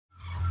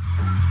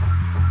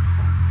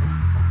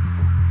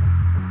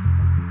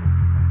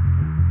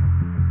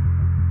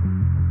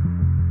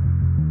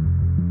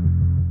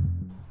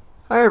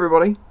Hey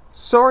everybody,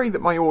 sorry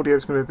that my audio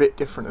is going to be a bit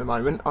different at the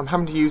moment. I'm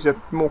having to use a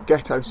more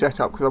ghetto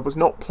setup because I was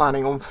not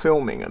planning on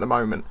filming at the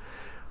moment.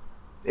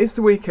 It's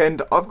the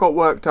weekend, I've got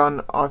work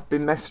done, I've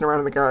been messing around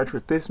in the garage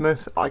with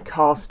bismuth. I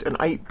cast an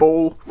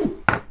 8-ball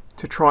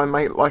to try and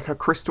make like a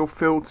crystal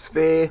filled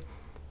sphere,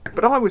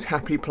 but I was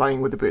happy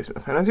playing with the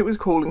bismuth, and as it was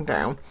cooling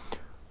down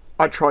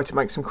I tried to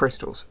make some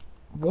crystals.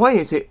 Why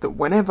is it that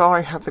whenever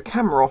I have the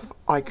camera off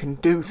I can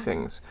do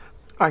things?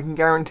 I can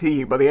guarantee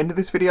you by the end of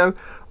this video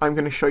I'm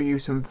going to show you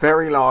some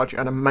very large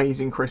and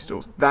amazing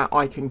crystals that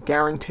I can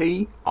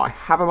guarantee. I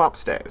have them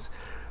upstairs.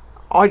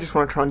 I just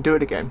want to try and do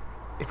it again.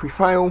 If we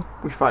fail,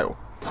 we fail.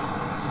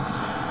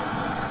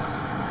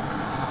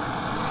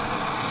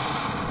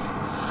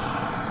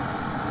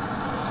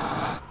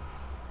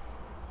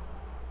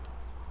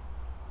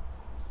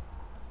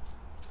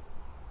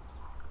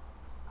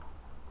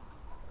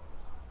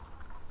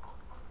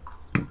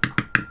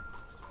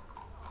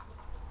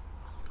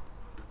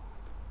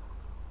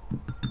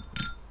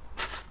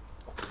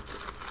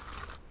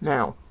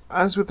 Now,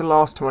 as with the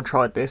last time I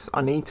tried this,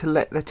 I need to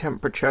let the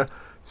temperature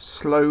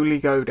slowly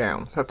go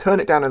down. So I've turned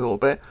it down a little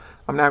bit.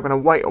 I'm now going to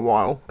wait a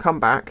while, come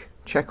back,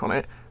 check on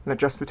it, and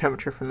adjust the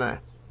temperature from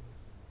there.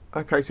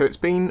 Okay, so it's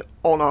been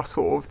on a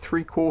sort of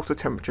 3/4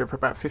 temperature for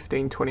about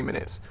 15-20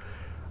 minutes.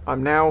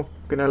 I'm now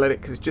going to let it,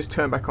 because it's just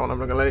turned back on, I'm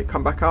going to let it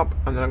come back up,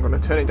 and then I'm going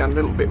to turn it down a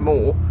little bit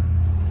more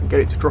and get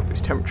it to drop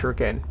its temperature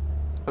again.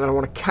 And then I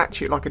want to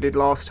catch it like I did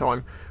last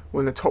time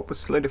when the top was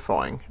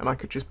solidifying and I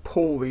could just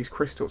pull these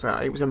crystals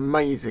out. It was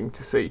amazing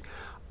to see.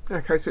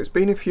 Okay, so it's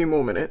been a few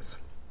more minutes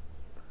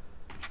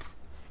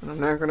and I'm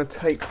now going to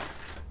take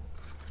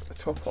the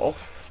top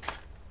off.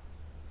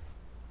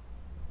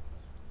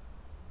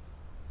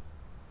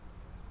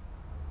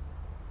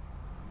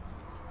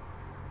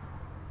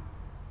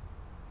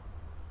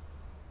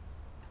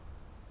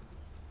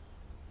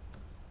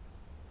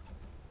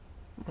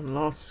 One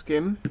last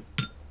skim.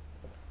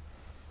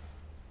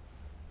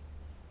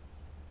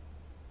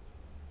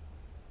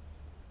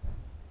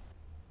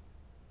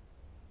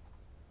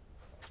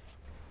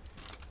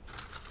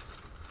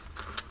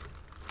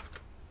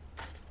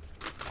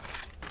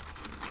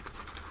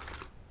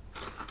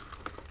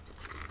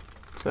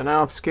 So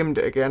now I've skimmed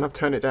it again, I've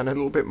turned it down a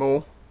little bit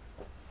more,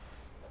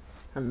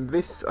 and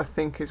this I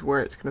think is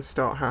where it's going to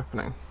start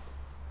happening.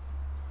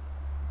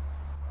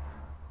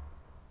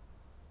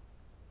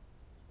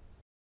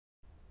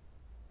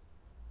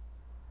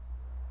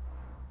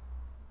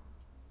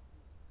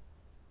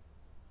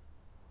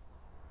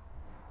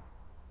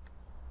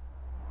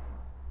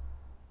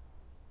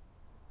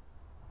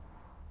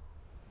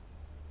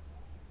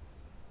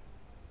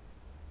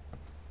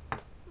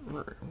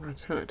 Right, I'm going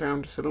to turn it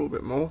down just a little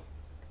bit more.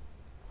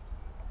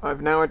 I've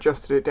now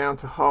adjusted it down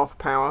to half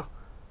power.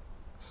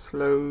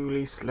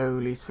 Slowly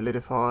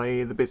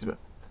solidify the bismuth.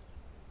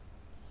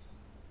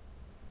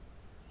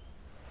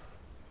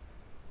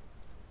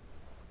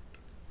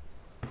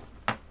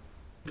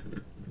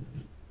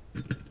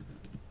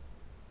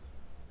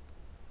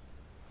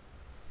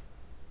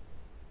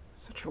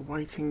 Such a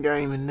waiting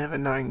game and never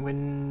knowing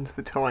when's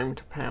the time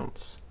to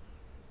pounce.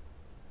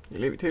 You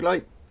leave it too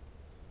late,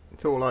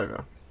 it's all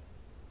over.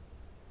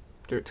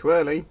 Do it too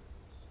early,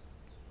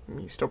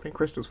 you stop any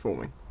crystals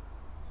forming.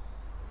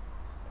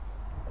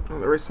 Oh,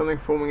 there is something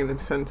forming in the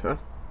centre.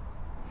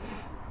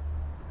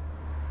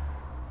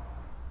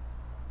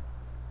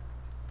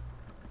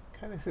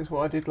 Okay, this is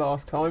what I did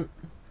last time.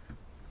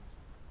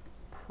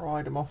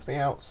 Pried them off the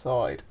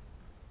outside.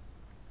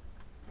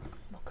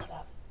 Oh, come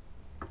on.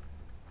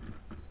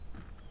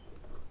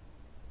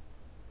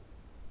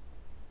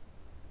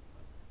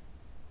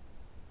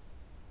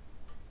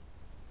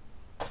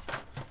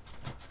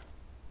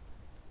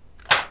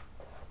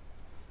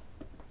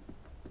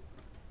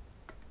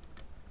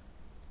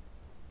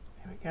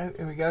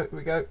 Here we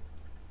go.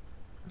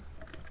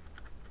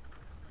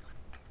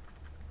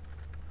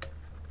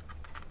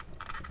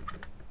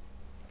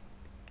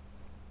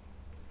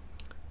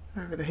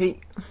 Over the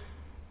heat.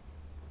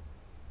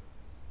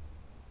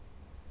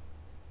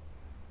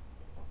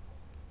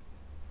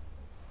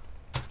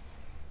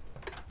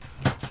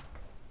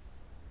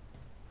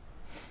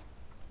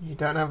 You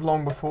don't have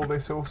long before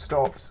this all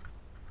stops.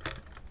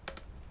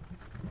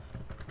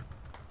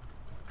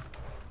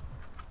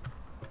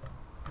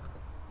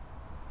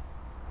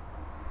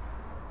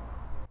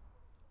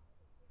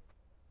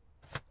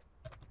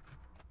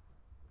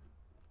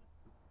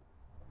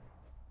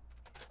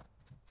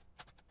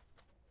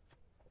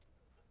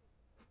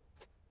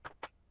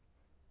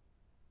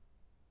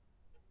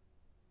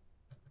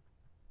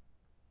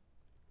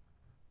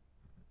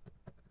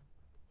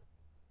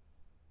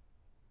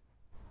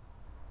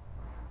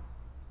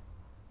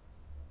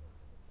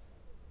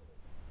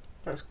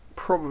 That's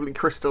probably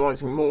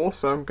crystallising more,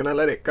 so I'm going to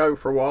let it go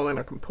for a while, then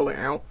I can pull it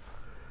out.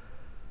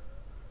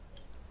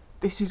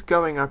 This is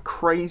going a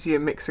crazier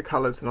mix of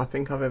colours than I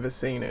think I've ever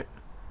seen it,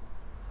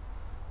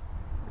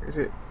 as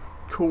it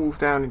cools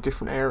down in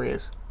different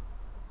areas.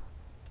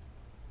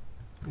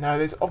 Now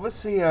there's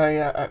obviously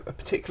a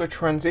particular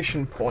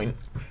transition point.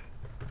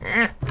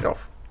 Get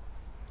off.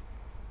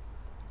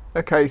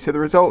 Okay, so the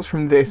results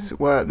from this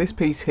were this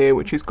piece here,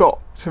 which has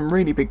got some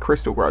really big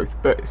crystal growth,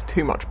 but it's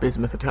too much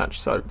bismuth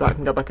attached, so that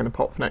can go back in the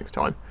pot for next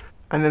time.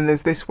 And then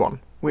there's this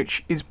one,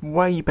 which is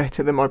way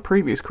better than my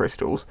previous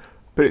crystals,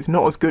 but it's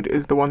not as good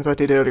as the ones I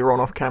did earlier on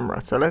off camera.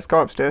 So let's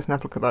go upstairs and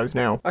have a look at those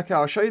now. Okay,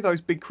 I'll show you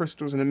those big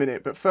crystals in a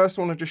minute, but first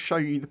I want to just show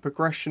you the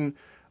progression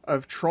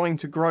of trying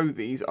to grow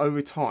these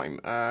over time.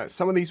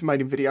 Some of these were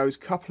made in videos, a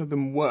couple of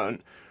them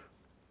weren't,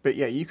 but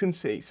yeah, you can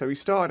see. So we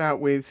started out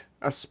with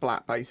a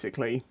splat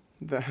basically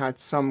that had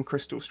some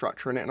crystal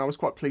structure in it, and I was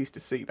quite pleased to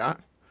see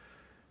that.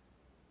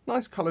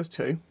 Nice colours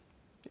too.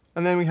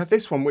 And then we had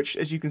this one, which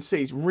as you can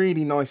see is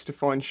really nice to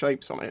find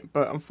shapes on it,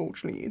 but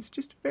unfortunately it's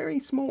just very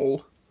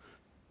small.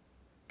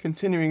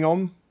 Continuing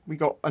on, we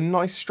got a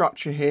nice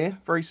structure here,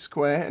 very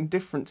square and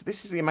different.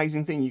 This is the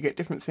amazing thing, you get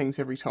different things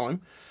every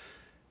time.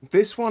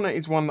 This one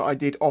is one that I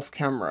did off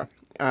camera,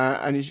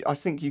 and as I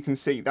think you can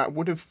see, that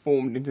would have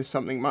formed into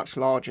something much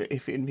larger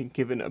if it had been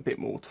given a bit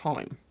more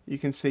time. You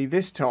can see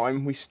this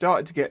time we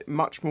started to get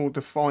much more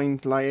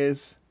defined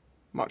layers,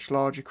 much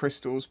larger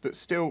crystals, but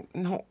still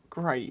not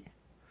great.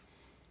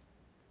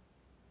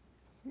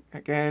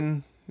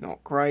 Again,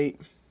 not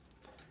great.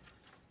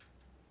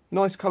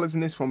 Nice colours in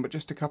this one, but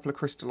just a couple of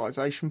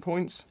crystallisation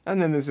points.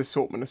 And then there's an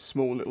assortment of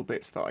small little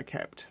bits that I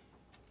kept.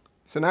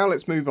 So now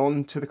let's move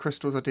on to the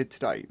crystals I did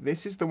today.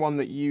 This is the one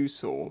that you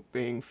saw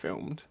being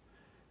filmed.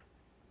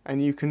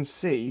 And you can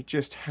see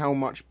just how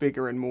much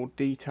bigger and more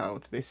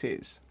detailed this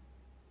is.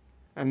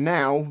 And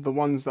now, the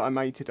ones that I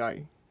made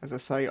today. As I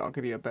say, I'll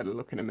give you a better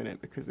look in a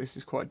minute because this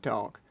is quite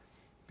dark.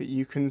 But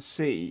you can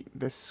see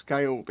the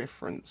scale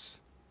difference.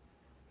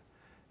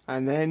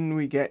 And then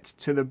we get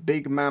to the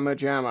big mamma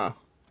jamma.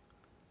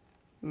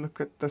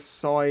 Look at the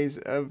size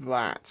of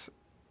that.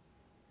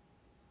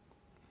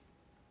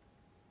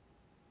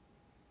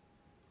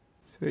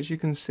 So as you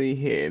can see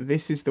here,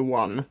 this is the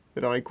one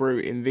that I grew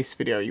in this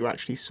video you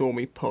actually saw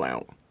me pull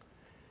out.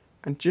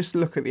 And just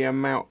look at the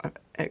amount of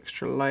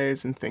extra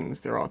layers and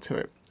things there are to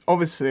it.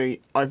 Obviously,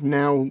 I've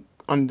now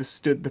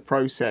understood the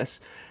process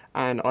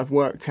and I've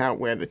worked out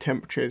where the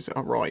temperatures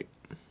are right,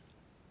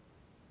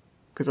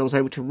 because I was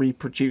able to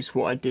reproduce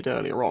what I did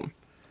earlier on.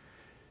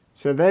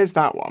 So there's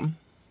that one.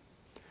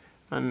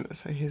 And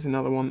so here's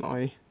another one that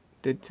I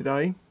did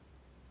today.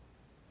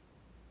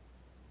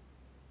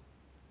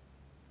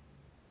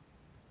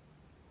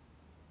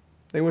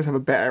 They always have a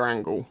better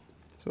angle,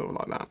 sort of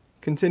like that.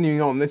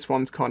 Continuing on, this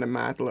one's kind of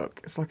mad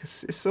look. It's like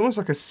it's almost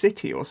like a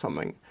city or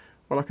something,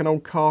 or like an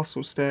old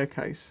castle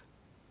staircase.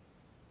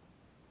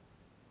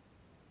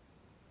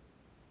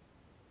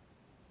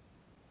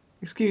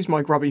 Excuse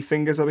my grubby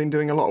fingers, I've been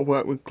doing a lot of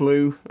work with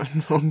glue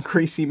and on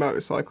greasy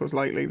motorcycles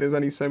lately. There's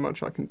only so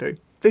much I can do.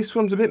 This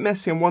one's a bit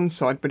messy on one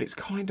side, but it's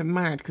kind of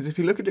mad, because if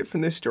you look at it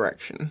from this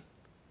direction,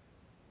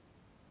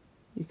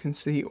 you can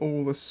see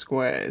all the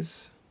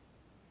squares.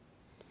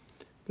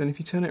 Then if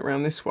you turn it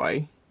around this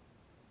way,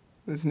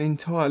 there's an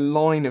entire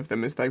line of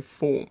them as they've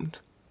formed.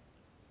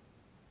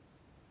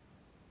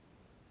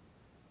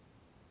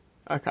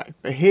 Okay,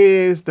 but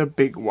here's the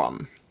big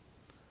one.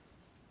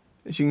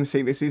 As you can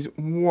see, this is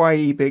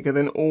way bigger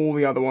than all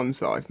the other ones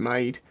that I've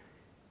made.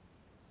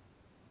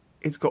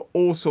 It's got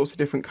all sorts of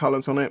different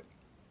colours on it.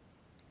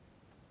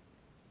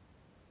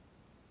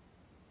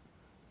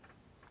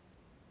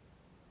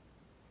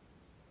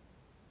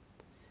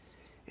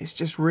 It's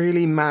just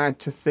really mad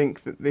to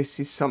think that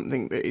this is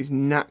something that is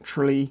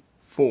naturally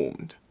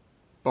formed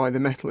by the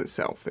metal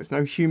itself. There's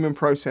no human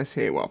process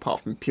here, well,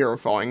 apart from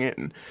purifying it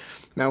and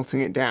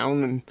melting it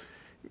down and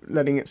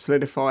letting it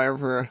solidify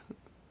over a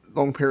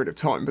long period of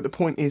time. But the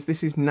point is,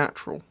 this is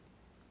natural.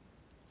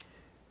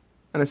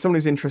 And as someone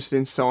who's interested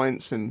in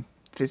science and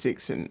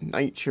physics and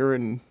nature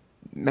and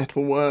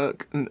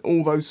metalwork and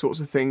all those sorts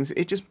of things,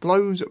 it just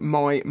blows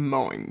my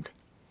mind.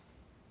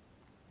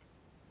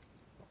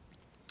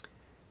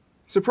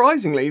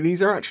 Surprisingly,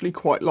 these are actually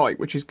quite light,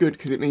 which is good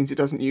because it means it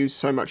doesn't use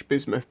so much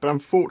bismuth. But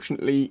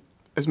unfortunately,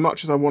 as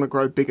much as I want to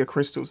grow bigger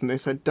crystals than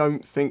this, I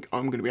don't think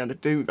I'm going to be able to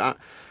do that.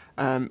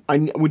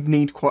 I would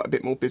need quite a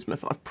bit more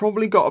bismuth. I've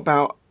probably got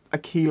about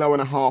 1.5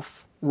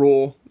 kilos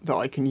raw that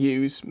I can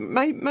use.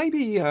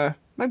 Maybe a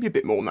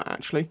bit more than that,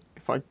 actually,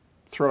 if I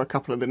throw a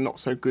couple of the not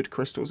so good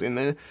crystals in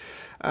there.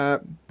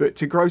 But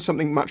to grow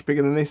something much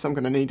bigger than this, I'm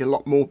going to need a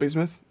lot more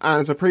bismuth.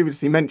 And as I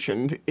previously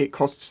mentioned, it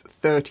costs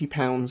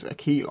 £30 a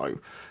kilo.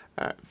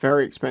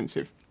 Very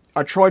expensive.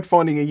 I tried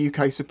finding a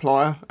UK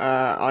supplier.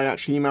 I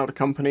actually emailed a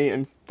company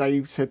and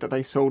they said that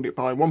they sold it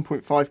by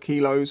 1.5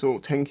 kilos or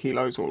 10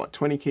 kilos or like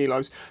 20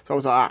 kilos. So I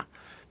was like,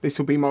 this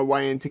will be my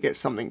way in to get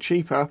something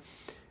cheaper.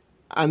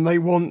 And they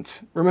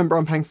want, remember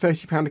I'm paying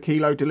 £30 a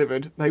kilo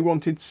delivered, they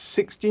wanted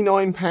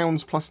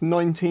 £69 plus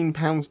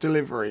 £19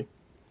 delivery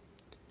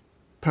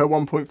per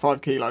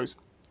 1.5 kilos.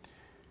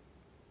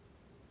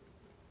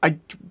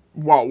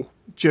 Wow,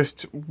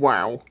 just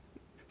wow.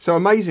 So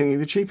amazingly,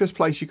 the cheapest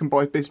place you can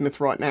buy bismuth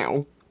right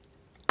now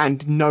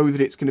and know that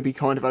it's going to be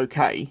kind of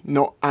okay,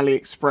 not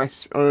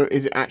AliExpress, or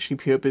is it actually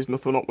pure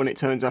bismuth or not when it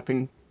turns up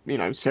in, you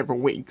know, several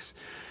weeks,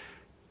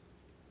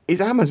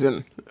 is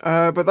Amazon.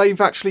 But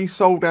they've actually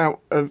sold out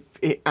of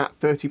it at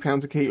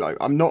 £30 a kilo.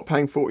 I'm not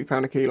paying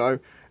 £40 a kilo.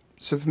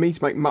 So for me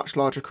to make much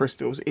larger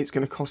crystals, it's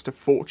going to cost a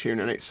fortune,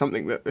 and it's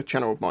something that a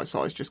channel of my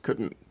size just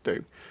couldn't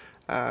do.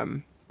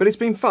 But it's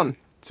been fun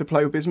to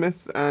play with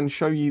bismuth and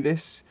show you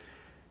this.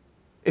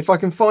 If I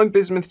can find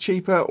bismuth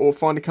cheaper or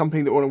find a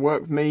company that want to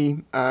work with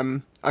me,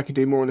 I can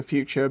do more in the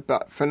future,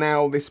 but for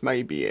now this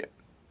may be it.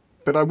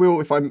 But I will,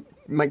 if I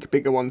make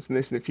bigger ones than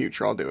this in the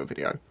future, I'll do a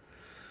video.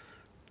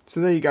 So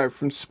there you go,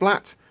 from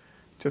splat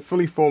to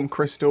fully formed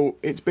crystal.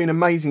 It's been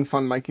amazing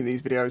fun making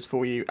these videos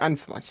for you and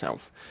for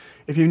myself.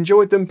 If you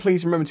enjoyed them,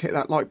 please remember to hit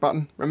that like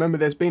button. Remember,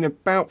 there's been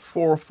about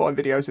 4 or 5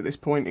 videos at this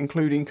point,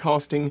 including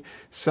casting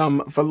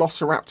some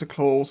velociraptor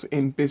claws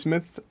in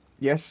bismuth.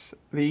 Yes,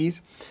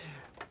 these.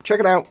 Check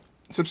it out.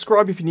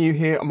 Subscribe if you're new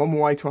here. I'm on my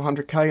way to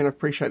 100k and I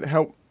appreciate the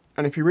help.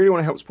 And if you really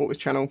want to help support this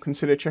channel,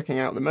 consider checking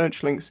out the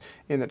merch links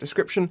in the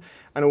description,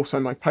 and also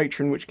my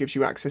Patreon, which gives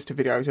you access to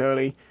videos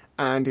early,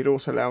 and it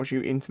also allows you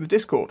into the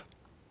Discord.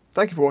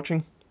 Thank you for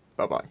watching.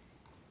 Bye bye.